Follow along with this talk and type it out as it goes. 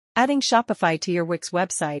Adding Shopify to your Wix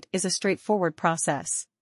website is a straightforward process.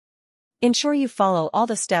 Ensure you follow all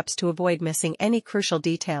the steps to avoid missing any crucial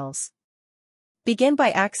details. Begin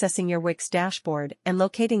by accessing your Wix dashboard and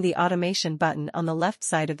locating the automation button on the left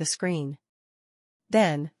side of the screen.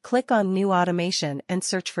 Then, click on New Automation and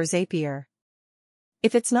search for Zapier.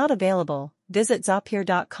 If it's not available, visit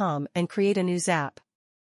Zapier.com and create a new Zap.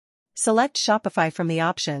 Select Shopify from the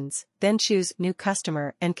options, then choose New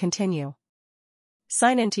Customer and continue.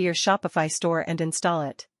 Sign into your Shopify store and install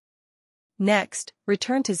it. Next,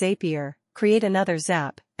 return to Zapier, create another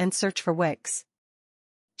Zap, and search for Wix.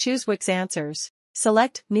 Choose Wix Answers,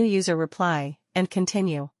 select New User Reply, and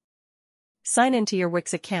continue. Sign into your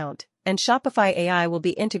Wix account, and Shopify AI will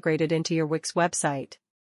be integrated into your Wix website.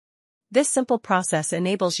 This simple process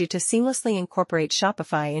enables you to seamlessly incorporate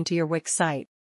Shopify into your Wix site.